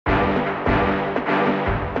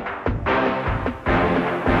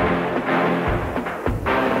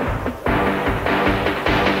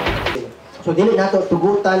So dili nato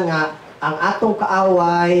tugutan nga ang atong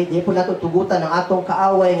kaaway, di po nato tugutan ang atong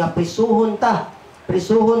kaaway nga prisuhon ta.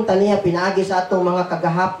 Prisuhon ta niya pinaagi sa atong mga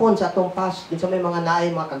kagahapon, sa atong past. Di sa may mga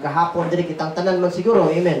naay mga kagahapon diri kitang tanan man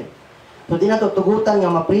siguro. Amen. So di nato tugutan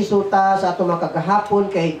nga mapriso ta sa atong mga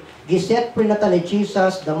kagahapon kay giset pre nata ni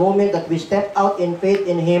Jesus the moment that we step out in faith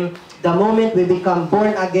in Him, the moment we become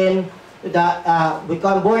born again, we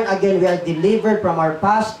are delivered from our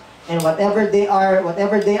past and whatever they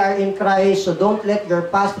are in Christ. So don't let your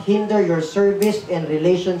past hinder your service and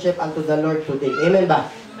relationship unto the Lord today. Amen ba?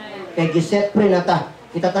 Amen. Kay giset pre nata.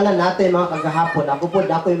 Kita tanan natin mga kagahapon. Ako po,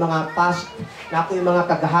 ako yung mga past, ako yung mga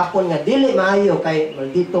kagahapon nga dili maayo kay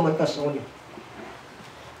maldito man kasuni.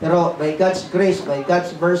 Pero by God's grace, by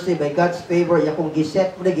God's mercy, by God's favor, yakong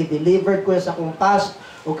giset pre, gi-delivered ko sa akong past,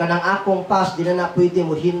 o kanang akong past, di na pwede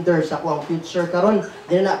mo hinder sa akong future karon,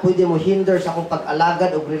 di na pwede mo hinder sa akong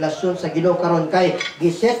pag-alagad o relasyon sa Ginoo karon kay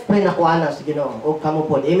giset pre na kuana sa Ginoo o kamo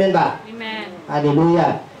po. Amen ba? Amen.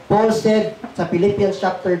 Hallelujah. Paul said sa Philippians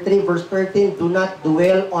chapter 3 verse 13, do not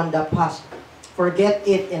dwell on the past. Forget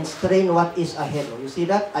it and strain what is ahead. You see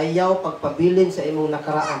that? Ayaw pagpabilin sa imong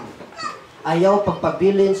nakaraan. Ayaw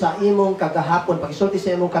pagpabilin sa imong kagahapon. Pag-isulti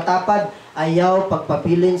sa imong katapad, ayaw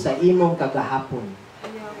pagpabilin sa imong kagahapon.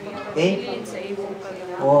 Okay?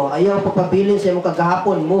 Ayaw pagpabilin sa imong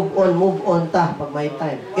kagahapon. Move on ta pag may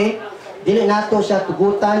time. Okay? Dili nato siya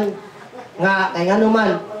tugutan nga kay ngano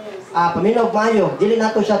man paminaw mayo, dili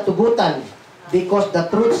nato siya tugutan because the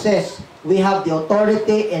truth says we have the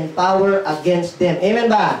authority and power against them. Amen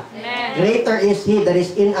ba? Amen. Greater is He that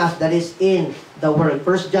is in us, that is in the world.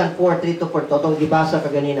 1 John 4:3-4. Totong gibasa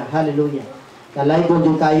kaganina. Hallelujah. Nalaygon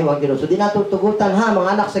din tayo ang Ginoo. So di nato tugutan ha,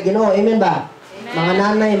 mga anak sa Ginoo. Amen ba? Amen. Mga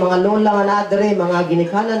nanay, mga lola nga naadere, mga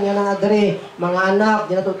ginikanan nga naadere, mga anak,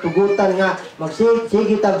 di nato tugutan nga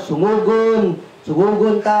magsige tag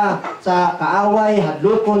sugugon ta sa kaaway,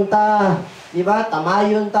 hadlokon ta, di ba?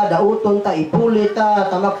 Tamayon ta, dauton ta, ipuli ta,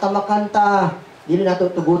 tamak-tamakan ta. Dili nato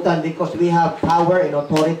tugutan because we have power and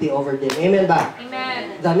authority over them. Amen ba?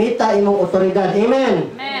 Amen. Gamita imong otoridad. Amen.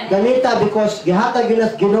 Amen. Gamita because gihatag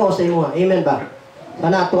ginas Ginoo sa imo. Amen ba?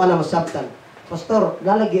 Sana ato na masabtan. Pastor,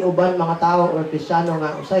 lalagi uban mga tao or Kristiyano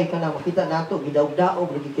nga usay ka na makita nato gidaog-daog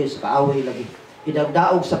lagi kay sa kaaway lagi.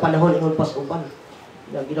 Gidaog-daog sa panahon ingon pas uban.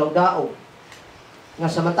 Gidaog-daog. Nga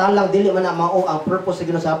samantalang dili man na mao ang purpose sa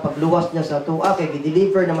Ginoo sa pagluwas niya sa tuwa kay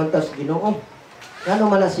gi-deliver naman ta sa Ginoo. Ngano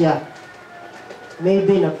man na siya?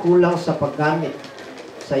 Maybe nagkulang sa paggamit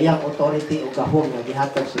sa iyang authority o gahom nga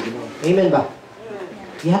gihatag sa Ginoo. Amen ba?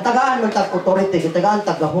 Gihatagaan man tag authority, gihatagaan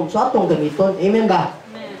tag gahom. So atong gamiton. Amen ba?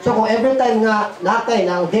 So kung every time nga nakay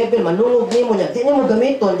na ang devil manlungog nimo niya, di nimo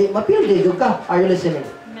gamiton, di mapildi jud ka. Are you listening?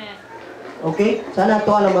 Okay? Sana ito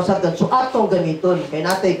alam masabtan. So, atong gamiton. Kaya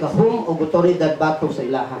natay kahum o otoridad batok sa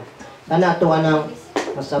ilahan. Sana ito anang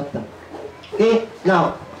masabtan. Okay?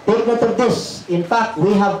 Now, take note of this. In fact,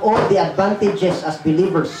 we have all the advantages as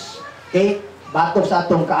believers. Okay? Batok sa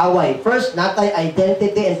atong kaaway. First, natay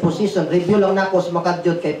identity and position. Review lang na ako sa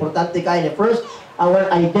makadyot. Kaya importante kayo niya. First, our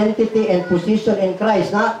identity and position in Christ.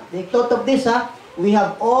 Na, take note of this ha. We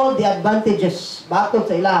have all the advantages. Batok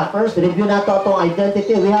sa ilaha. First, review nato atong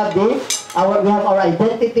identity. We have our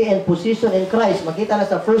identity and position in Christ. Makita na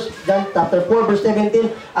sa 1 John chapter 4 verse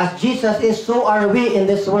 17, as Jesus is, so are we in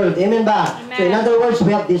this world. Amen ba? Amen. So in other words,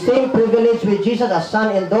 we have the same privilege with Jesus as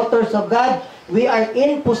sons and daughters of God. We are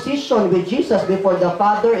in position with Jesus before the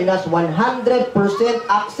Father and has 100%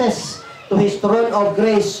 access to His throne of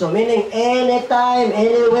grace. So meaning anytime,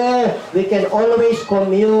 anywhere, we can always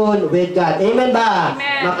commune with God. Amen ba?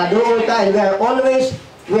 Amen. Makaduol ka, and we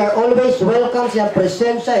are always welcome sa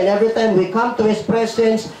presensya, and every time we come to His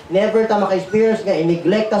presence, never ta maka-experience nga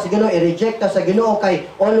i-neglect ta sa Ginoo, i-reject ta sa Ginoo, kay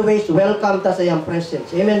always welcome ta sa iyang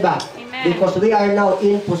presence. Amen ba? Amen. Because we are now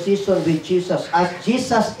in position with Jesus. As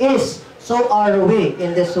Jesus is, so are we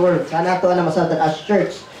in this world. Sana ito na masabtan as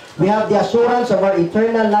church. We have the assurance of our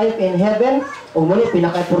eternal life in heaven. O muli,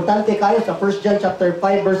 pinaka-importante kayo sa 1 John chapter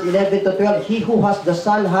 5 verse 11-12. He who has the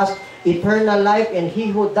Son has eternal life, and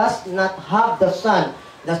he who does not have the Son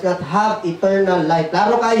does not have eternal life.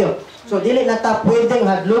 Klaro kayo. So, dili na ta pwedeng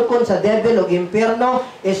hadlukon sa devil o impyerno,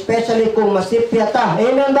 especially kung masipyat ta.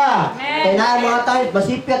 Amen ba? Amen. Kaya na mga tayo,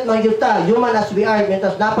 masipyat man yun ta. Human as we are,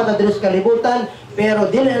 mintas dapat na diris kalibutan,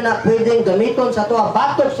 pero dili na pwedeng gamiton sa tuwa,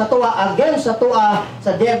 batok sa tuwa, against sa tuwa,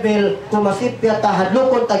 sa devil, kung masipyat ta,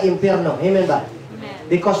 hadlukon tag impyerno. Amen ba?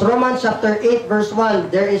 Because Romans chapter 8 verse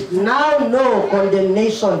 1, there is now no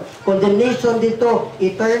condemnation. Condemnation dito,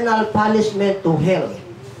 eternal punishment to hell.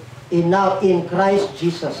 Now in Christ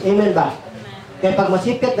Jesus. Amen ba? Kaya pag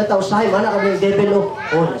masipyat na tausahay, mana kami yung devil,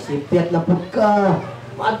 oh, nasipyat na po ka.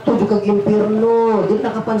 Maadto jud kag impierno, di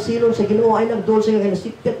nakapansilon sa Ginoo ay nagdol sa kay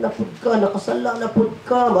nasipyat na pud ka, nakasala na pud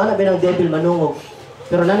ka, wala binang devil manungog.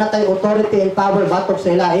 Pero nanatay authority and power batok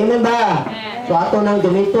sa ila. Amen ba? So ato nang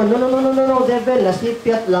gamiton. No, devil,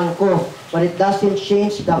 nasipyat lang ko. But it doesn't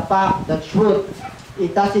change the fact, the truth.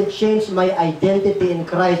 It doesn't change my identity in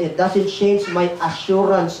Christ. It doesn't change my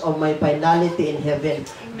assurance of my finality in heaven.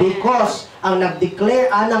 Because ang nag-declare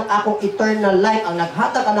anang akong eternal life, ang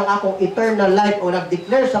naghatag anang akong eternal life, o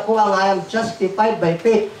nag-declare sa ko ang I am justified by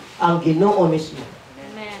faith, ang Ginoo mismo.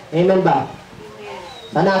 Amen. Amen ba?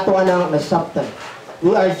 Sana ato anang nasabtan.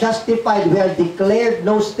 We are justified, we are declared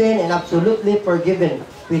no sin and absolutely forgiven.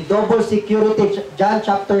 With double security, John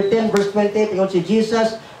chapter 10 verse 28, yung si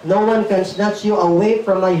Jesus, no one can snatch you away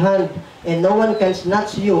from my hand, and no one can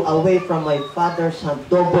snatch you away from my Father's hand.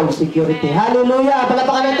 Double security. Hallelujah!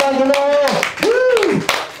 Palapakan nato ang Ginoo!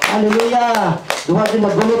 Hallelujah! Duha din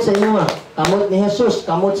magbulit sa inyo. Kamot ni Jesus,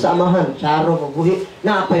 kamot sa amahan. Charo, mabuhi.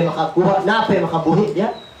 Napay makakuha, napay makabuhi.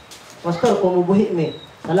 Ya? Pastor, kung mabuhi mi,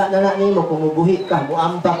 sala na nimo, kung mabuhi ka,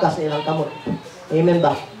 muambak ka sa ilang kamot. Amen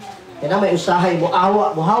ba? Kaya may usahay,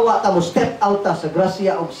 muhawa ta, mo step out ta sa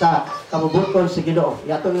grasya o sa kamubuton sa Ginoo.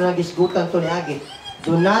 Yato na nagisgutan to ni Agi.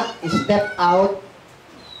 Do not step out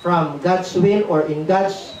from God's will or in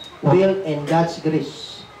God's will and God's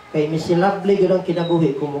grace. Kay misilabli gano'ng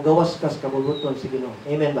kinabuhi kung mugawas ka sa kamubuton sa Ginoo.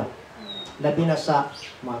 Amen ba? Labi na sa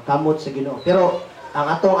mga kamot sa Ginoo. Pero ang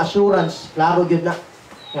atong assurance, klaro yun na,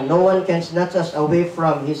 no one can snatch us away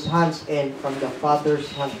from His hands and from the Father's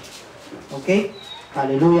hand. Okay?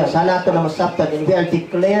 Hallelujah. Sana ito na masabtan. And we are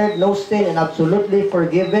declared no sin and absolutely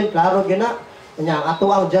forgiven. Klaro gina. Ang ato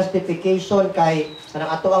ang justification kay, ang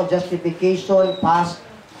ato ang justification past,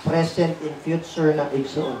 present, and future na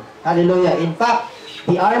igsoon. Hallelujah. In fact,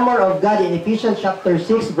 the armor of God in Ephesians chapter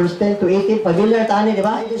 6 verse 10 to 18, familiar tani, di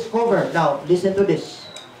ba? I discover. Now, listen to this.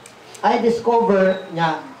 I discover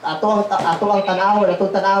nga ato ang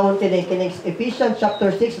tanawon kini Ephesians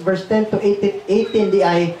chapter 6 verse 10 to 18 di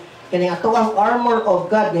ay kini ato ang armor of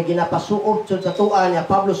God nga ginapasuot sa tuan niya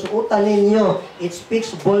Pablo suotan ninyo. It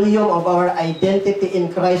speaks volume of our identity in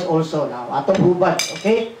Christ also. Now atong hubad,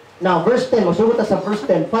 okay? Now verse 10, masugot ta sa verse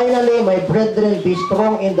 10. Finally, my brethren, be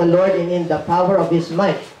strong in the Lord and in the power of His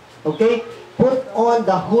might. Okay? Put on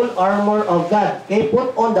the whole armor of God. Okay?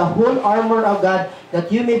 Put on the whole armor of God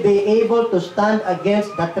that you may be able to stand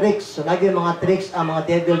against the tricks. So, yung mga tricks, ang mga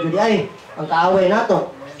devil, judi ay, ang kaaway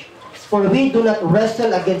nato. For we do not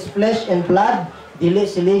wrestle against flesh and blood, dili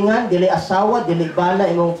silingan, dili asawa, dili bala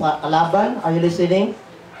imong kalaban. Are you listening?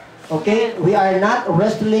 Okay? We are not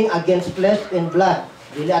wrestling against flesh and blood.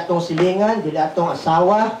 Dili atong silingan, dili atong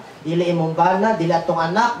asawa, dili imong bana, dili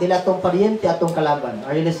atong anak, dili atong paryente, atong kalaban.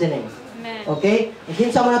 Are you listening? Okay?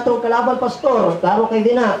 Kinsa man atong kalaban, pastor? Klaro kay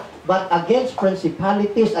dina. But against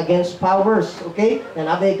principalities, against powers. Okay?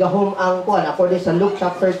 Nanabay gahom ang kuan. According sa Luke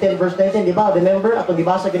chapter 10 verse 19, di ba? Remember, atong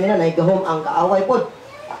gibasa ganina na gahom ang kaaway pod.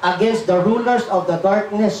 Against the rulers of the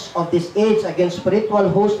darkness of this age, against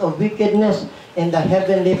spiritual hosts of wickedness in the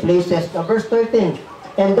heavenly places. Now, verse 13.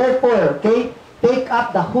 And therefore, okay, take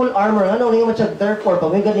up the whole armor. Ano nga mo siya therefore?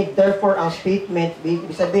 Pag may ganig therefore ang statement,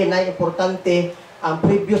 ibig sabihin na importante ang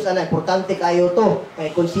previous importante kayo to.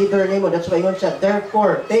 Kay consider nimo, that's why yun siya.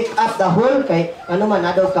 Therefore, take up the whole, kay ano man,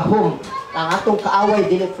 nadaw kahum. Ang atong kaaway,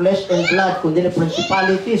 dili flesh and blood, kundi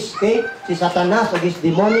principalities, okay? Si Satanas, o his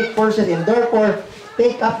demonic forces, and therefore,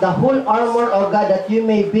 take up the whole armor of God that you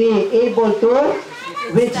may be able to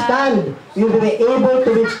withstand. You will be able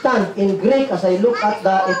to withstand. In Greek, as I look at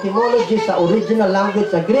the etymology sa original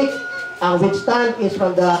language sa Greek, ang withstand is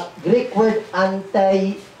from the Greek word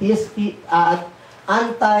anti-estime.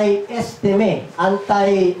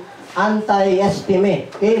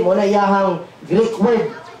 Okay, muna yahang Greek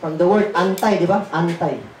word from the word anti, di ba?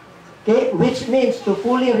 Anti. Okay, which means to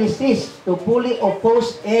fully resist, to fully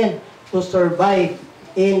oppose, and to survive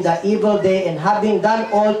in the evil day, and having done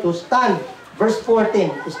all, to stand. Verse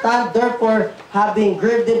 14, stand therefore, having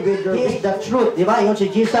girded with your He is the truth. Di ba? Yung si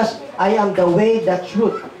Jesus, I am the way, the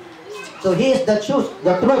truth. So He is the truth,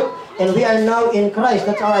 and we are now in Christ.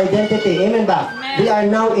 That's our identity. Amen ba? Amen. We are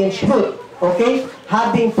now in truth. Okay?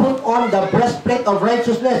 Having put on the breastplate of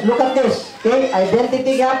righteousness. Look at this. Okay?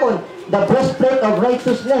 Identity gapon. The breastplate of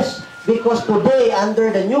righteousness. Because today, under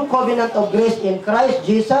the new covenant of grace in Christ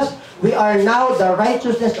Jesus, we are now the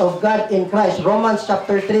righteousness of God in Christ. Romans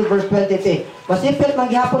chapter 3 verse 23. Masipit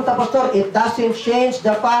manggihapon ta, pastor, it doesn't change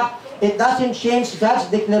the fact, it doesn't change God's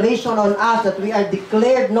declaration on us that we are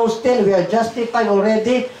declared no sin, we are justified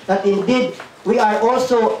already, that indeed we are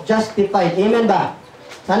also justified. Amen ba?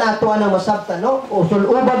 Sana ato ang masabtan, no? O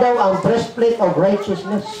suluba daw ang breastplate of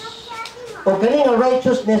righteousness. O galing ang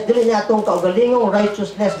righteousness, dili niya atong kaugalingong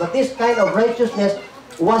righteousness, but this kind of righteousness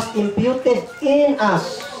was imputed in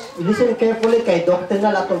us. Listen carefully kay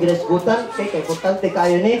doctrinal atong ginisgutan, kay importante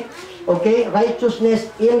kayo ni. Okay, righteousness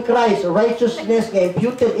in Christ, righteousness nga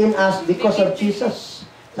imputed in us because of Jesus.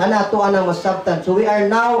 Sana ato anang masabtan. So we are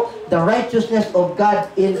now the righteousness of God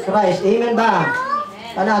in Christ. Amen ba?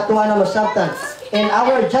 Sana ato anang masabtan. And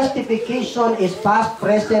our justification is past,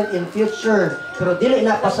 present, and future. Pero dili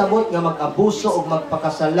na pasabot nga mag-abuso o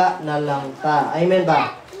magpakasala na lang ta. Amen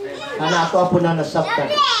ba? Sana ato po na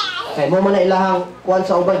nasabtan. Kaya mo man na ilahang kuwan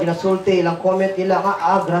sa uban, ginasulti, ilang comment nila,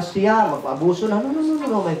 grasya, mag-abuso na.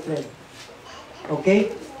 No, my friend.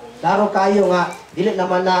 Okay? Laro kayo nga, dili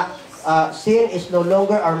naman na sin is no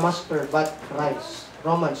longer our master, but Christ.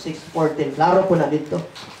 Romans 6:14. Laro po na dito.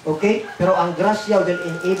 Okay? Pero ang grasya will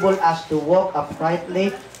enable us to walk uprightly,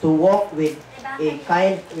 to walk with a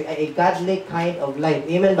godly kind of life.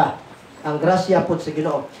 Amen ba? Ang grasya po sa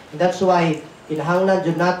Ginoo. And that's why, kinahanglan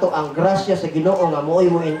jud nato ang grasya sa Ginoo nga mo'y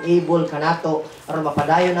mo enable kanato aron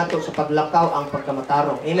mapadayon nato sa paglakaw ang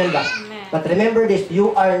pagkamatarong. Amen ba? Amen. But remember this,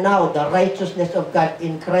 you are now the righteousness of God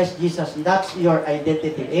in Christ Jesus. That's your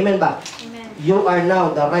identity. Amen ba? Amen. You are now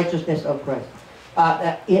the righteousness of Christ.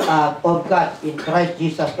 Of God in Christ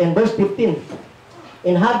Jesus. And verse 15,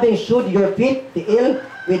 in having shod your feet till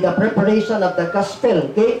with the preparation of the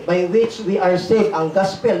gospel, okay, by which we are saved. Ang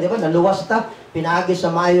gospel, di ba? Naluwas ta, pinaagi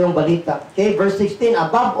sa mayong balita. Okay, verse 16,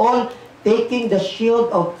 above all, taking the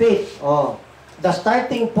shield of faith. The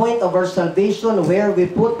starting point of our salvation, where we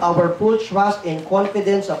put our full trust and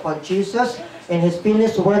confidence upon Jesus and His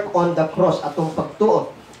finished work on the cross, atong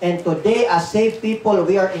pagtuo. And today, as saved people,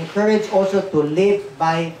 we are encouraged also to live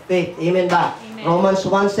by faith. Amen ba? Amen. Romans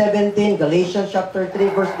 1:17, Galatians chapter 3,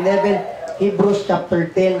 verse 11, Hebrews chapter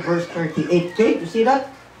 10, verse 38. Okay, you see that?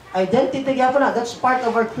 Identity gyapon na. That's part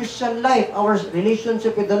of our Christian life, our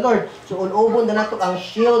relationship with the Lord. So, unubon na nato ang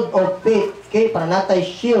shield of faith. Okay, para natay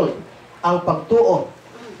shield, ang pagtuo.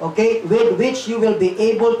 Okay, with which you will be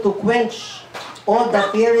able to quench all the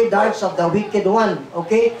fiery darts of the wicked one.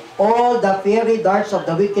 Okay? All the fiery darts of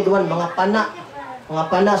the wicked one. Mga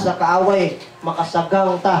pana sa kaaway,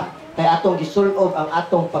 makasagang ta. Kaya atong gisulob ang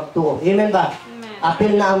atong pagtuo. Amen ba? Amen.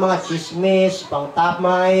 Apil na ang mga chismis,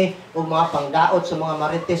 pangtamay, o mga pangdaot sa mga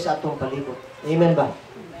marites sa atong palibot. Amen ba?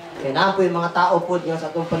 Kaya na po yung mga tao po nga sa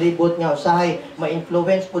atong palibot nga usahay,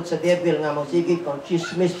 ma-influence po sa devil nga magsigig pang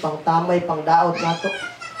chismis, pangtamay, pangdaot nga to.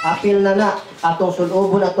 Apil na atong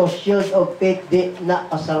sulubon, atong shield of faith, di na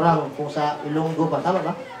kasarang kung sa Ilonggo ba. Tama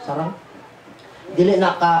ba? Sarang? Dili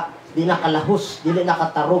na kalahos, dili na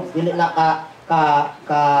katarog, dili na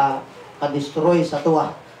ka-destroy sa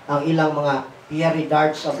tuwa ang ilang mga fiery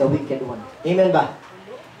darts of the wicked one. Amen ba?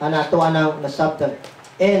 Anato anang nasabtan.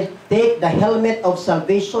 And take the helmet of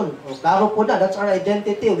salvation. Klaro po na, that's our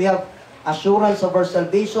identity. We have assurance of our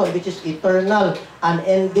salvation, which is eternal,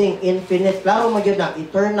 unending, infinite. Klaro mo yun na,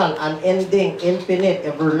 eternal, unending, infinite,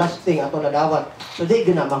 everlasting, ato nadawat. So, di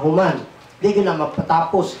yun na mahuman. Di yun na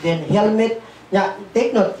mapatapos. Then, helmet,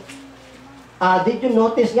 take note, did you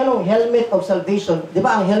notice nga nung helmet of salvation, di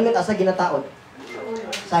ba ang helmet asa ginataod?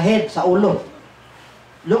 Sa head, sa ulo.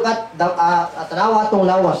 Look at, tanawa atong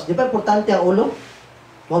lawas. Di ba importante ang ulo?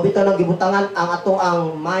 Mabitaw ng gibutangan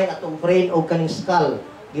ang mind, atong brain, o kaning skull.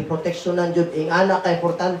 Giproteksyonan jud ing ana kay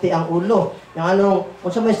importante ang ulo. Yang anong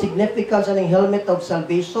unsa may significance aning helmet of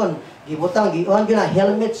salvation? Gibutang giuan gyud na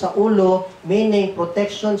helmet sa ulo, meaning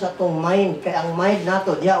protection sa atong mind. Kay ang mind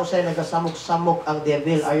nato diha usay nagasamok-samok ang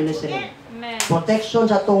devil. Are you listening? Amen. Protection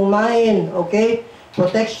sa atong mind, okay?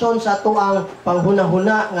 Protection sa ato ang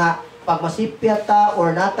panghuna-huna nga pag masipya ta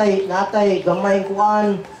or natay gamay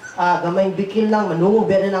kuan, gamay bikil lang manungog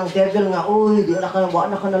bere ng devil nga uy di na ka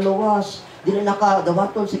naluwas. Dili na ka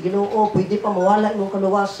dawaton sa Ginoo, pwede pa mawala imong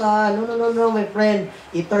kaluwasan. No, my friend.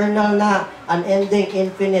 Eternal na, unending,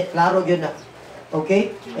 infinite. Klaro yun na.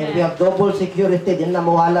 Okay? And we have double security. Di na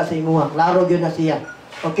mawala sa imuha. Klaro yun na siya.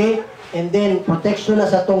 Okay? And then, protection na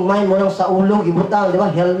sa tong mind mo lang sa ulo, gibutang, di ba?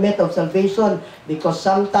 Helmet of salvation. Because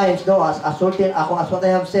sometimes, no, as what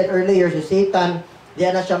I have said earlier, si Satan,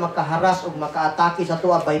 diyan na siya makaharas o makaatake sa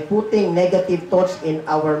tuwa by putting negative thoughts in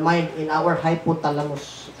our mind, in our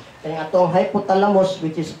hypothalamus. Ang atong hypothalamus,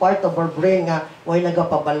 which is part of our brain nga, way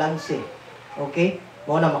nagapabalanse. Okay?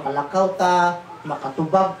 Mo na makalakaw ta,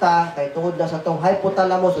 makatubag ta, kay tungod na sa atong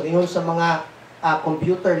hypothalamus, o ingon sa mga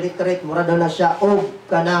computer literate, mura daw na siya, o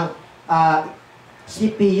kanang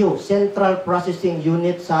CPU, Central Processing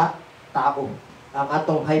Unit sa tao, ang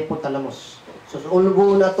atong hypothalamus. So,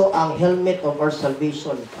 ulbo na to ang helmet of our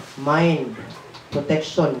salvation, mind,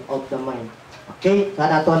 protection of the mind. Okay?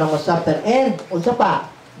 Sana ito ang masabtan. And, unsa pa?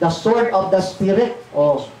 the sword of the Spirit.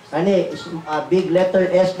 Oh, ani, big letter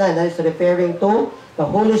S na, that is referring to the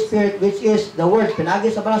Holy Spirit, which is the Word. Pinagi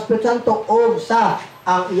sa Balang Espiritu Santo, o sa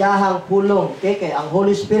ang iyahang pulong. Okay, kay ang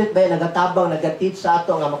Holy Spirit ba nagatabang, nagateach sa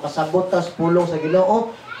ato nga makasabot tas pulong sa Ginoo,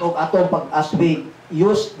 o atong as we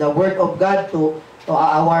use the Word of God to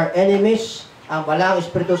our enemies, ang Balang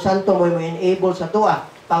Espiritu Santo mo enable sa tuwa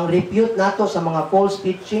pang-refute nato sa mga false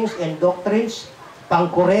teachings and doctrines,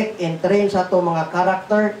 pang-correct and train sa to mga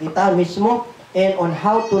character kita mismo, and on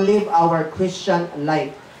how to live our Christian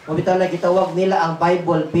life. Mabitaw na gitawag nila ang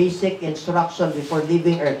Bible basic instruction before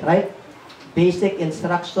leaving earth, right? Basic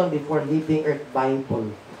instruction before leaving earth, Bible.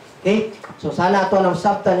 Okay? So sana ito ang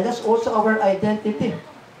sabtan. That's also our identity.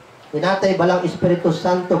 Pinatay Balang Espiritu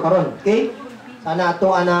Santo karon. Okay? Sana ito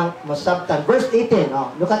anang masabtan. Verse 18.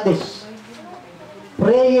 Oh, look at this.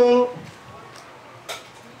 Praying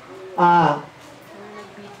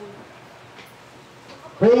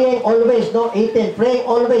praying always, no? 18. Praying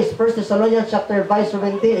always. 1 Thessalonians chapter 5,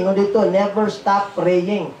 17. Ingon dito, never stop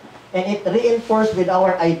praying. And it reinforced with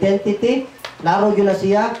our identity. Laro yun na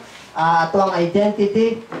siya. Ito ang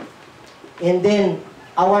identity. And then,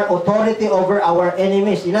 our authority over our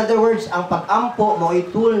enemies. In other words, ang pag-ampo mo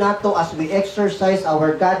i-tool nato as we exercise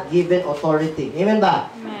our God-given authority. Amen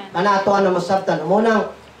ba? Amen. Ana ato ano masabtan.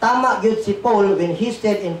 Munang tama gyud si Paul when he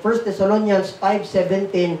said in 1 Thessalonians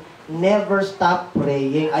 5:17, never stop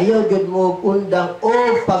praying. Ayaw gyud mo undang o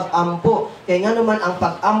pag-ampo. Kay nga naman ang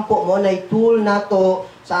pag-ampo mo na tool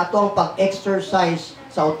nato sa ato ang pag-exercise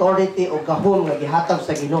sa authority o gahom nga gihatag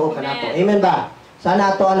sa Ginoo kanato. Amen ba?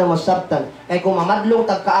 Sana ato ano masabtan. Kay kung mamadlong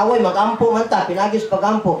tagkaaway mag-ampo man ta, pinagis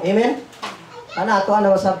pag-ampo. Amen? Sana ato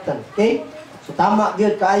ano masabtan. Okay? So tama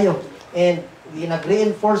gyud kaayo. And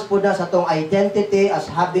nag-reinforce po na sa itong identity as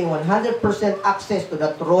having 100% access to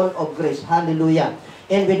the throne of grace. Hallelujah.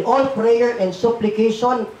 And with all prayer and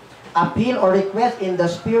supplication, appeal or request in the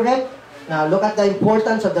Spirit. Now, look at the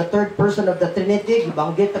importance of the third person of the Trinity.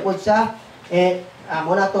 Gibanggit na po siya. And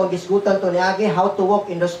muna itong gisgutan to niagi, how to walk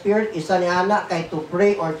in the Spirit. Isa ni Ana kay to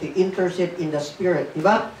pray or to intercede in the Spirit.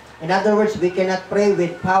 Diba? In other words, we cannot pray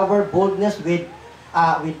with power, boldness, with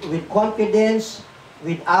confidence,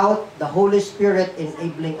 without the Holy Spirit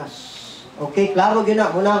enabling us. Okay, klaro gyud na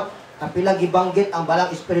munang kapila gibanggit ang Balang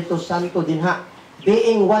Espiritu Santo dinha.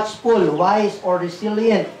 Being watchful, wise or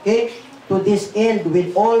resilient, okay? To this end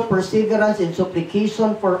with all perseverance and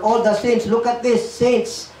supplication for all the saints. Look at this,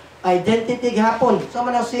 saints. Identity gihapon. Sa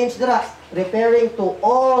man ang saints dira, referring to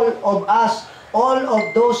all of us, all of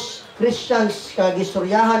those Christians kag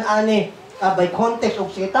gistoryahan ani by context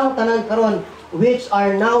og sitang tanan karon, which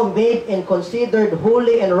are now made and considered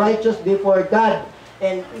holy and righteous before God.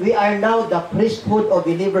 And we are now the priesthood of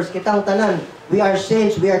believers. Kitang tanan, we are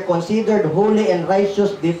saints, we are considered holy and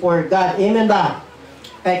righteous before God. Amen ba?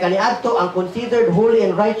 Kay kaniadto ang considered holy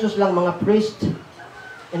and righteous lang mga priest.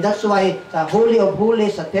 And that's why sa Holy of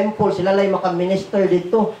Holies, sa temple, sila lang maka-minister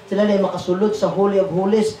dito. Sila lang makasulod sa Holy of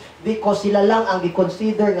Holies because sila lang ang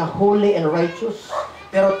i-consider nga holy and righteous.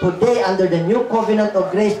 Pero today, under the new covenant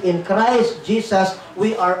of grace in Christ Jesus,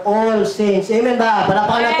 we are all saints. Amen ba?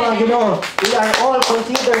 Palapakan na ito ang Ginoo. We are all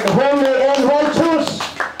considered holy and righteous.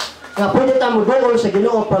 Nga pwede tayo doon sa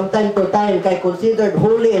Ginoo from time to time kay considered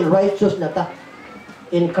holy and righteous na ta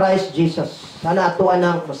in Christ Jesus. Sana atuan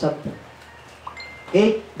ang masabtan.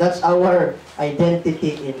 Okay? That's our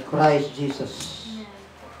identity in Christ Jesus.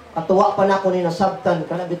 Katuwa pa na ako ni nasabtan.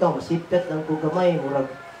 Kana bitaw, masipet lang ko gamay. Murag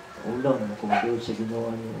ulang na kumadiyod sa Ginoo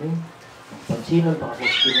niyo. Pansinon pa ako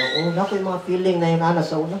sa Ginoo. Nako yung mga feeling na yun ana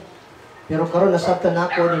sa una. Pero karon nasabtan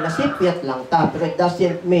ako ni nasipyat lang ta. Pero it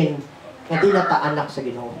doesn't mean na di na ta anak sa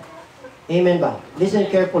Ginoo. Amen ba? Listen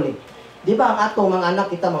carefully. Di ba ang atong mga anak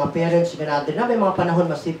kita, mga parents, natin na may mga panahon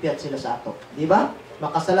masipyat sila sa ato. Di ba?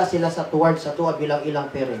 Makasala sila sa towards sa tuwa bilang ilang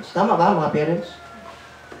parents. Tama ba mga parents?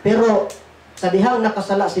 Pero sa dihang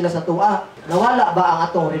nakasala sila sa tuwa, nawala ba ang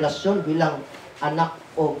atong relasyon bilang anak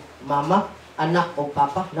o mama, anak o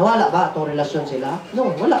papa? Nawala ba atong relasyon sila? No,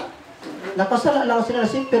 wala. Nakasala lang sila,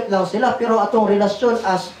 sipit lang sila, pero atong relasyon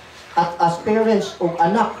as parents o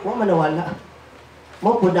anak, wala manawala.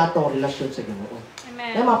 Mo po na atong relasyon sa Ginoo.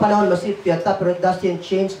 May mga panahon masipyat ta, pero it doesn't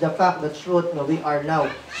change the fact, the truth, na we are now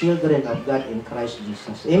children of God in Christ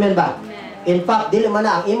Jesus. Amen ba? Amen. In fact, dili man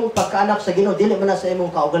na ang imong pagkaanak sa Ginoo, dili man na sa imong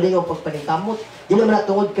kaugalingong pagpaningkamot, dili man na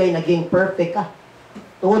tungod kay naging perfect ka.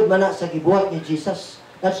 Tungod man na sa gibuhat ni Jesus.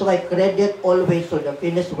 That's why credit always to the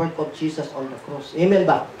finished work of Jesus on the cross. Amen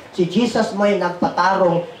ba? Si Jesus may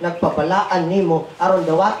nagpatarong, nagpabalaan nimo aron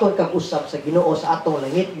dawaton kag usab sa Ginoo sa atong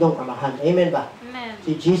langitnong Amahan. Amen ba? Amen.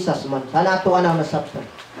 Si Jesus man. Sana ato anang nasabtan.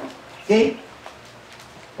 Okay?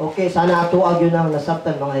 Okay, sana ato yun ang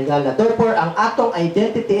nasabtan mga higala. Therefore, ang atong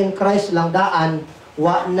identity in Christ lang daan,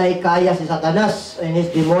 wa nay kaya si Satanas and his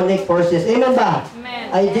demonic forces. Amen ba? Amen.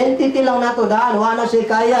 Identity lang nato daan, wa na si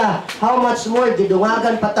kaya. How much more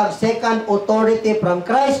gidungagan patag second authority from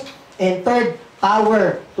Christ and third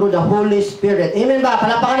power through the Holy Spirit. Amen ba?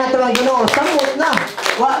 Palapakan nato ang Ginoo. Samot na.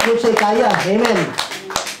 Wa gid si kaya. Amen.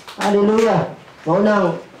 Hallelujah.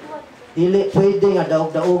 Maunang dili pwede nga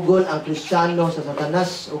daog-daugon ang Kristiyano sa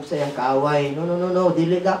Satanas ug sa iyang kaaway. No.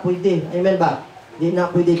 Dili na pwede. Amen ba? Di na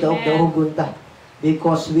pwede daog-daugon ta.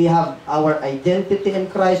 Because we have our identity in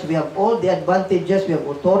Christ, we have all the advantages, we have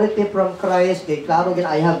authority from Christ. Kay klaro gid,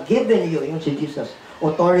 I have given you, yung si Jesus,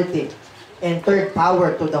 authority. And third,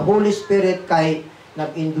 power to the Holy Spirit kay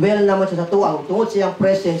nag-indwell naman sa tuwa. Tungod sa iyang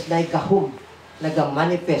presence, naigahom,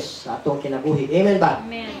 nag-manifest sa atong kinabuhi. Amen ba?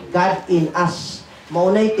 Amen. God in us.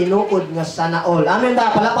 Maunay tinuod nga sana all. Amen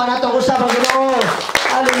ba? Palapan nato usab ang Ginoo.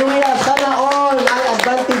 Hallelujah. Sana all may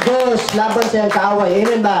advantages laban sa iyang kaaway.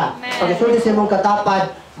 Amen ba? Amen. Pagsulti sa imong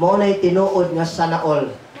katapad, maunay tinuod nga sana all.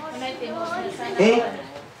 Okay?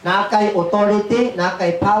 Nakay authority,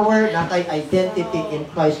 nakay power, nakay identity in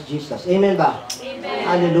Christ Jesus. Amen ba? Amen.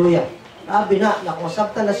 Hallelujah. Sabi na,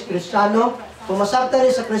 nakumasabtan na si Kristiyano. Kung masabtan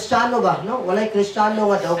rin sa Kristiyano ba? No? Walay Kristiyano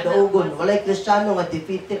nga daog-daugon. Walay Kristiyano nga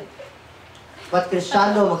defeated. But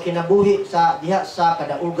Kristiyano magkinabuhi sa diha sa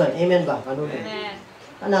kadaugan. Amen ba? Kanunay. Amen.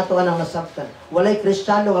 Anato anang nasabtan. Walay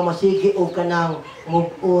Kristiyano nga masigi og kanang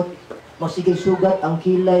mug-ut, masigig sugat ang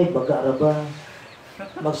kilay, baga ra ba?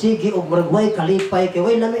 Magsigi og muragway kalipay kay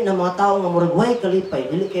way lami ng mga tawo nga muragway kalipay,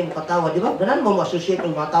 dili kay makatawa, di ba? Ganan mo associate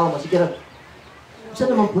og mga tawo masigi ra. Unsa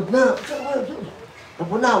naman pud na?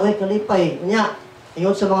 Napuna way kalipay. Nya,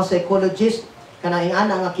 ingon sa mga psychologists, kanang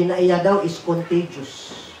ana nga kinaiya daw is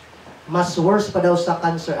contagious. Mas worse pa daw sa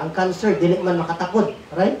cancer. Ang cancer, dili man makatakod.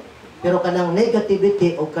 Right? Pero kanang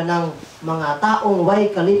negativity o kanang mga taong way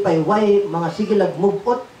kalipay, way mga sigilag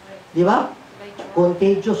mugot, di ba?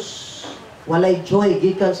 Contagious. Walay joy,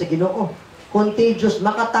 gikan sa Ginoo. Contagious,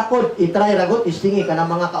 makatakod. I-try ragot, istingi ka ng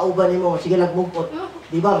mga kauban nimo sigilag mugot.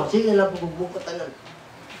 Di ba? Sigilag mugot tanan.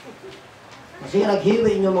 Sigilag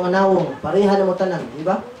hiwi inyong mga nawong. Pareha na mo tanan. Di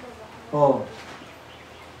ba? Oh.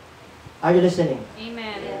 Are you listening? Amen.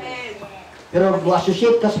 Pero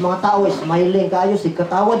associate ka sa mga tao, smiling kayo, si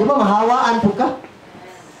katawa, di ba mahawaan po ka?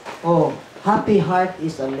 Oh, happy heart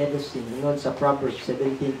is a medicine. Yun sa Proverbs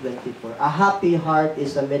 17:24. A happy heart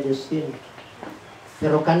is a medicine.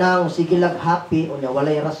 Pero kanang sigilag happy o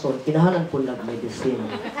walay rason, kinahanan po nag-medicine.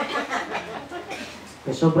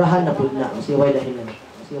 Kaya sobrahan na po na, masiway na hinan.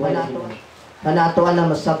 Masiway na hinan. Kana ato ang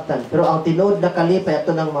masabtan. Pero ang tinood na kalipay,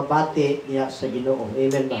 ato nang mabati niya sa Ginoo.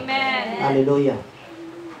 Amen ba? Amen. Hallelujah.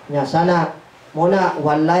 Nya sana muna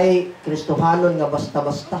walay Kristohanon nga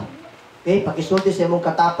basta-basta. Okay, pakisulti sa imong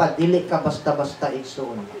katapad, dili ka basta-basta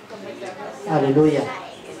igsuon. Hallelujah.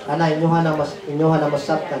 Ana inyoha na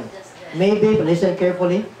masabtan. Maybe listen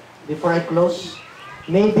carefully before I close.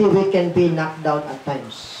 Maybe we can be knocked down at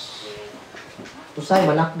times. Tusay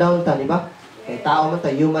ma-knock down ta, di ba? Kay tao man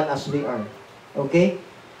ta, human as we are. Okay?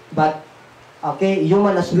 But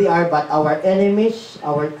human as we are, but our enemies,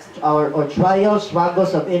 our trials,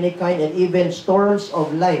 struggles of any kind, and even storms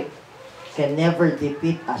of life can never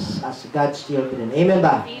defeat us as God's children. Amen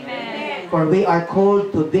ba? Amen. For we are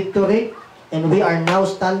called to victory, and we are now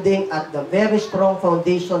standing at the very strong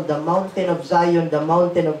foundation, the mountain of Zion, the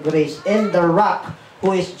mountain of grace, and the rock,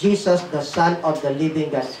 who is Jesus, the Son of the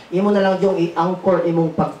living God. Imo na lang yung i-anchor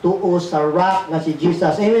imong pagtuo sa rock na si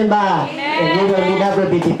Jesus. Amen ba? Amen. And you will never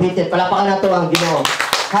be defeated. Palapakan na to ang Ginoo.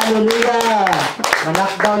 Hallelujah!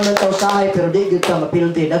 Manakdown man tayo sahay, pero di yun ka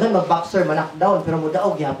mapildi. Dagan mag-boxer, manakdown, pero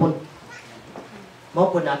mudaog yapon. Mao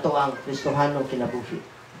po na to ang Kristohanong kinabuhi.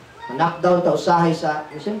 Manakdown tayo sahay sa,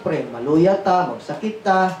 siyempre, maluya ta, magsakit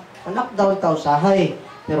ta, manakdown tayo sahay,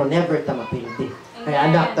 pero never ta mapildi. Kaya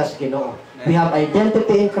anak tas Ginoo. We have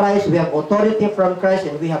identity in Christ, we have authority from Christ,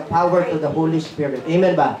 and we have power to the Holy Spirit.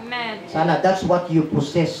 Amen ba? Amen. Sana that's what you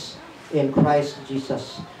possess in Christ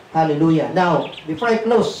Jesus. Hallelujah. Now, before I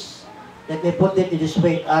close, let me put it this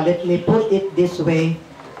way.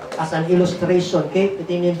 As an illustration. Okay?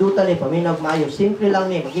 Itinindutan ni paminag maayo. Simple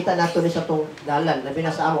lang ni. Makita nato ni sa tong dalan. Labi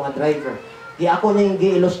na sa among driver. Di ako ning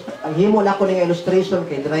ang himo na ako ning illustration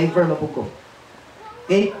kay driver mapuko.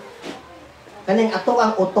 Okay? Kaning ato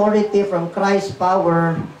ang authority from Christ's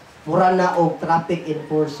power, mura na og traffic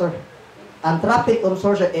enforcer. Ang traffic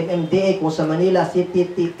enforcer, MMDA, kung sa Manila,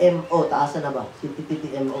 CTTMO. Taasan na ba?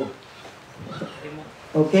 CTTMO.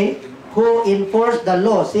 Okay? Who enforce the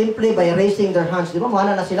law simply by raising their hands. Di ba?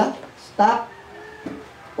 Mana na sila? Stop.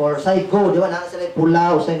 Or say go. Di ba? Nana sila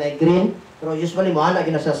pula o say na green. Pero usually, mo na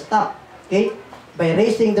sa stop. Okay? By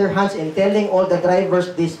raising their hands and telling all the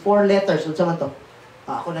drivers these 4 letters. Unsa man to?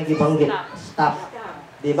 Ako nagibanggit. Stop.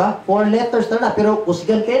 Diba? 4 letters na pero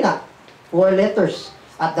kusgan kayo na. 4 letters.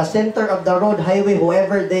 At the center of the road, highway,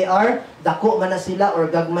 whoever they are, dako man na sila or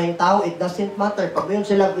gagmayng tao, it doesn't matter. Pag yun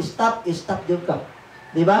sila stop yun ka.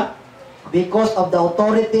 Diba? Because of the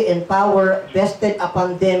authority and power vested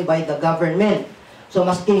upon them by the government. So,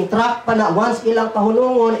 masking truck pa na, once ilang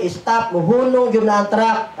pahulungon, stop, muhunong yun na ang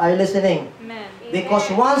truck. Are you listening? Amen. Because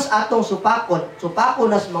once atong supakon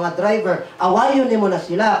na sa mga driver, awayon nimo na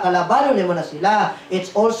sila, kalabanon nimo na sila.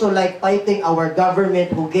 It's also like fighting our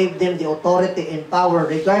government who gave them the authority and power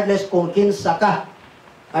regardless kung kinsa ka.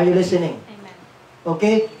 Are you listening? Amen.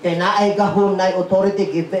 Okay? Kay naay gahom naay authority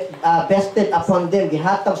vested upon them,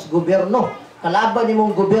 gihatag sa gobyerno. Kalaban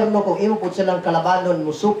nimong gobyerno kung imo pud silang kalabanon,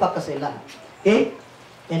 musupa ka sila. Okay?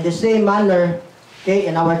 In the same manner,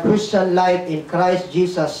 okay, in our Christian life in Christ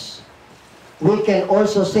Jesus, we can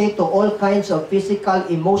also say to all kinds of physical,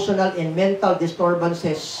 emotional, and mental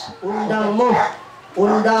disturbances. Undang mo.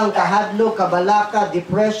 Undang, kahadlo, kabalaka,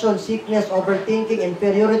 depression, sickness, overthinking,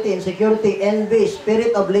 inferiority, insecurity, envy,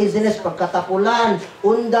 spirit of laziness, pagkatapulan.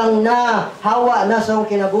 Undang na, hawa na sa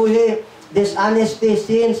kinabuhi. Dishonesty,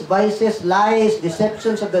 sins, vices, lies,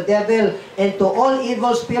 deceptions of the devil, and to all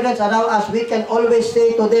evil spirits around us, we can always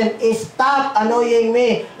say to them, stop annoying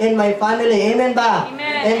me and my family. Amen ba? Amen.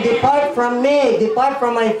 And depart from me, depart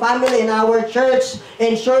from my family in our church,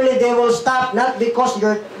 and surely they will stop, not because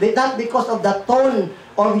of the tone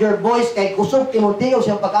of your voice, kay kusog timuntingog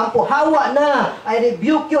siyang pag-ampo. Hawa na! I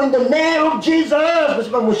rebuke you in the name of Jesus!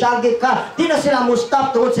 Mas pag musyagit ka, di na sila mo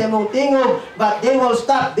stop tungod sa imong tingog, but they will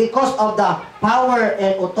stop because of the power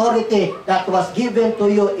and authority that was given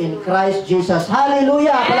to you in Christ Jesus.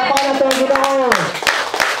 Hallelujah! Palapakan na itong Ginoo!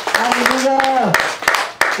 Hallelujah!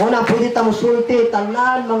 Unang pwede ta musulti,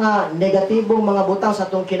 tanan mga negatibong mga butang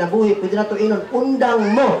sa itong kinabuhi, pwede na ito inon, undang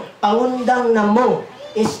mo, pangundang na mo,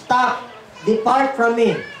 stop. Depart from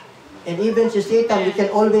me. And even si Satan, we can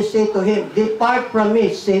always say to him, depart from me,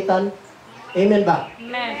 Satan. Amen ba?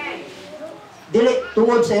 Amen. Dili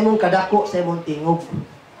tungod sa imong kadako sa imong tingog.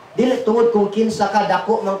 Dili tungod kung kinsa ka,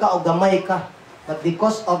 dako man ka o gamay ka. But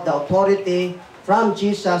because of the authority from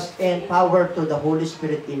Jesus and power to the Holy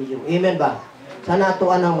Spirit in you. Amen ba? Sana ito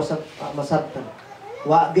anang masabtan.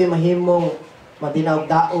 Wa gyud mahimong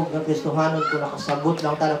madinaog-daog ng Kristohanon kung nakasabot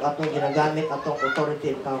lang tayo atong ginagamit atong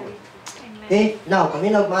authority and power. Okay? Now,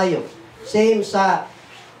 kami nagmayo. Same sa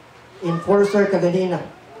enforcer kaganina.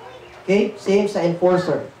 Okay? Same sa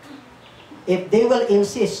enforcer. If they will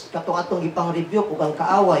insist, katong atong ipang-review kung ang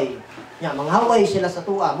kaaway, nya, manghaway sila sa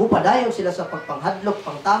tua, mupadayon sila sa pagpanghadlok,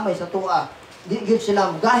 pangtamay sa tua, di gyud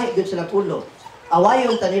sila, gahi gyud sila ulo.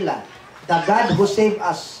 Awayon ta nila. The God who saved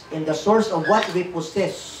us in the source of what we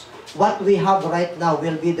possess, what we have right now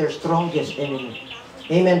will be their strongest enemy.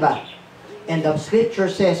 Amen ba? And the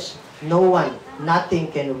scripture says, no one, nothing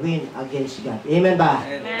can win against God. Amen ba?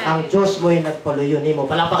 Amen. Ang Diyos mo'y nagpaluyo nimo.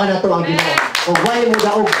 Palapakan na to ang Ginoo. O way mo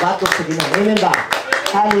daog batok sa Ginoo. Amen ba?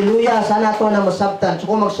 Hallelujah. Sana to na masabtan. So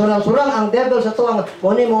kung magsurang-surang ang devil sa to, ang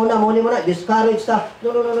muni mo na, discourage ta.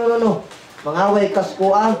 No. Mangaway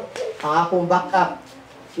kaskuan, ang akong backup,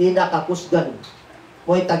 pinakakusgan.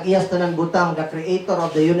 Mo'y tag-iyas tanan butang, the creator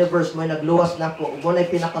of the universe, mo'y nagluwas na ko. Mo'y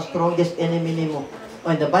pinaka-strongest enemy nimo.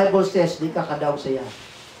 And the Bible says, di ka kadaog saya.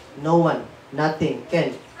 No one, nothing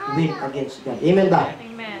can win against God. Amen ba?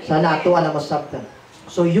 Amen. Sana ato na masabtan.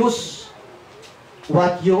 So use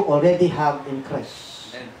what you already have in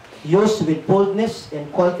Christ. Use with boldness and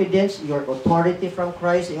confidence your authority from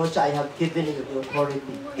Christ. And also, I have given you the authority.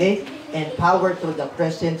 Okay? And power through the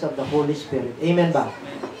presence of the Holy Spirit. Amen ba?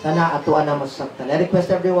 Sana ato na masabtan. I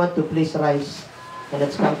request everyone to please rise. And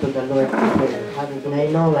let's come to the Lord in prayer. Having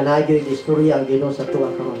kinahino nga nagyoy the istorya ang Ginoo sa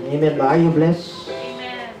tuwa karon. Amen ba? Are you blessed?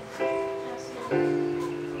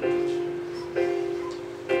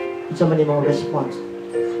 Sa man yung response.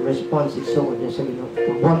 Response is so good sa Ginoo.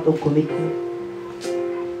 Pag-want of commitment.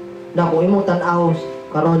 Na kung imong tan-aw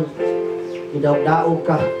karon, idaog-daog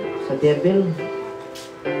ka sa devil,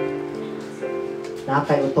 na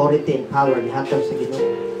kay authority and power gihatag sa Ginoo.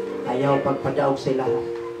 Ayaw pagpadaog sa ilaha.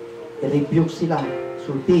 I-rebuke sila.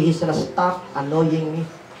 Sultihi sila, stop annoying me.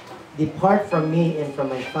 Depart from me and from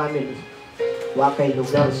my family. Wa kay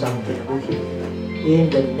lugar sa akong kinabuhi. In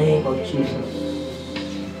the name of Jesus.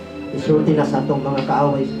 Isulti na sa atong mga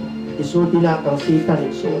kaaway. Isulti na kang Satan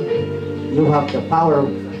itsoon. You have the power.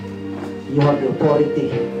 You have the authority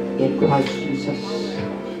in Christ Jesus.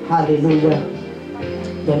 Hallelujah.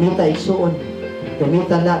 Gamita itsoon.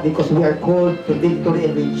 Gamita na because we are called to victory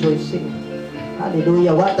and rejoicing.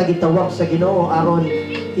 Hallelujah. Wa ta gitawag sa Ginoo aron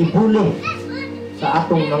ibuli sa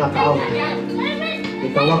atong mga kaaway.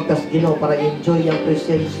 Gitawag ta sa Ginoo para enjoy ang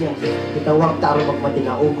presensya. Gitawag ta aron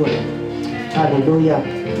magmatinaugon. Hallelujah.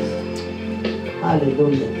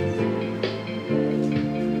 Hallelujah.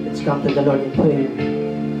 Let's come to the Lord in prayer.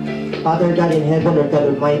 Father God in heaven, Lord God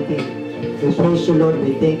Almighty, we praise you, Lord.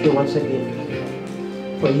 We thank you once again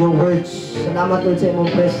for your words. Salamat, Lord, sa imong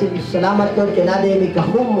presence. Salamat, Lord, kay naday may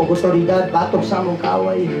kahum o otoridad batok sa among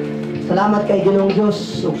kaaway. Salamat kay Ginoong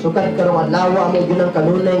Diyos. Sukat karong adlaw among ginang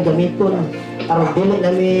kanunay gamiton aron dili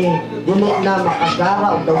na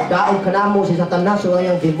makagara o daog-daog kanamo si Satanas o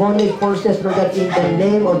ngayang demonic forces, Lord God, in the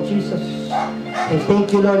name of Jesus. And thank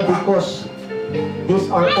you, Lord, because these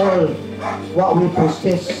are all what we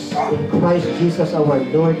possess in Christ Jesus our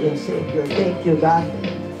Lord and Savior. Thank you, God.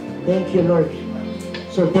 Thank you, Lord.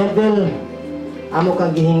 So, devil, amo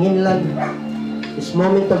kang gihinginlan this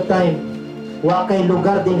moment of time. Wa kay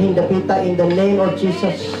lugar dinhing dapita in the name of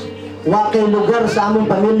Jesus. Wa kay lugar sa among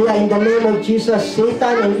pamilya in the name of Jesus.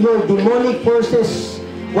 Satan and your demonic forces,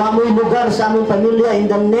 wa mo'y lugar sa among pamilya in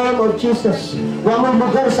the name of Jesus. Wa mo'y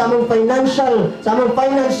lugar sa among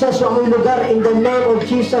finances, wa mo'y lugar in the name of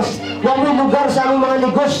Jesus. Wa mo'y lugar sa among mga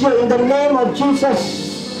negosyo in the name of Jesus.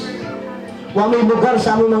 Wa mo'y lugar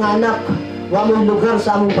sa among mga anak. Wa mo'y lugar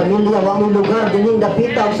sa among pamilya. Wa mo'y lugar dining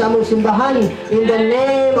dapita sa among simbahan in the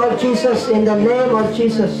name of Jesus. In the name of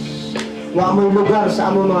Jesus. Wa mo'y lugar sa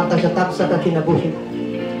among mga tagsa-tagsa ka kinabuhi.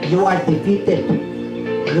 You are defeated.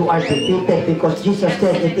 You are defeated because Jesus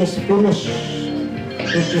said, it is finished.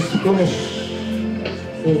 It is finished.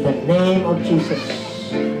 In the name of Jesus.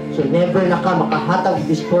 So never na ka makahatag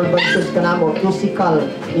disturbances ka na mo, physical,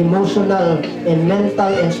 emotional, and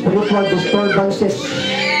mental, and spiritual disturbances.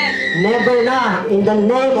 Never na, in the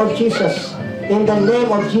name of Jesus. In the name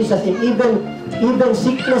of Jesus. And even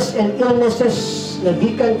sickness and illnesses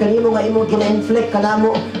nagikan kanimo nga imo gina-inflict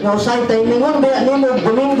kanamo nga usay timingon ba nimo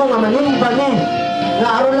Domingo nga manimba ni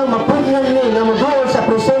nga aron lang mapugnan ni nga moduol sa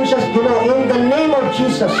presensya sa Ginoo in the name of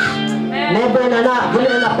Jesus. Never na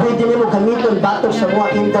dili na pwede nimo gamiton batok sa mga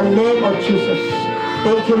in the name of Jesus.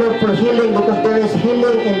 Thank you, Lord, for healing because there is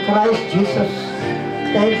healing in Christ Jesus.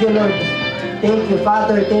 Thank you, Lord. Thank you,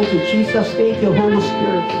 Father. Thank you, Jesus. Thank you, Holy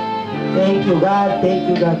Spirit. Thank you, God. Thank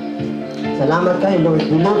you, God. Salamat kayo, Lord.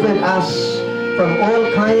 Deliver us from all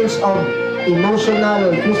kinds of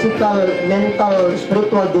emotional, physical, mental,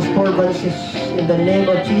 spiritual disturbances in the name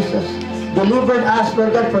of Jesus. Delivered us,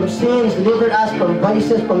 Lord God, from sins. Delivered us from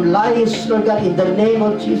vices, from lies, Lord God, in the name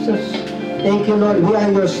of Jesus. Thank you, Lord. We are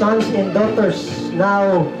your sons and daughters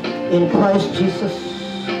now in Christ Jesus.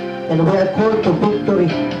 And we are called to victory,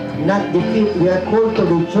 not defeat. We are called to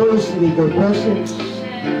rejoice with your presence.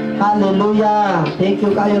 Hallelujah. Thank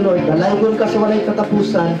you kayo, Lord. Dalaygon ka sa walay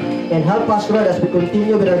katapusan. And help us, Lord, as we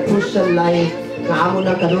continue with our Christian life, na amo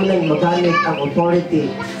na kanunay magamit ang authority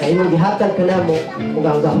na imong gihatag kanamo ug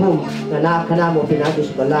ang gahom na naa kanamo pinagi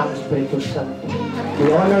sa balang Espiritu Santo. We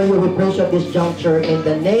honor you, we praise you at this juncture in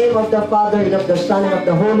the name of the Father and of the Son and of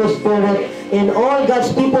the Holy Spirit. In all God's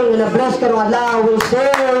people na bless karong adlaw will say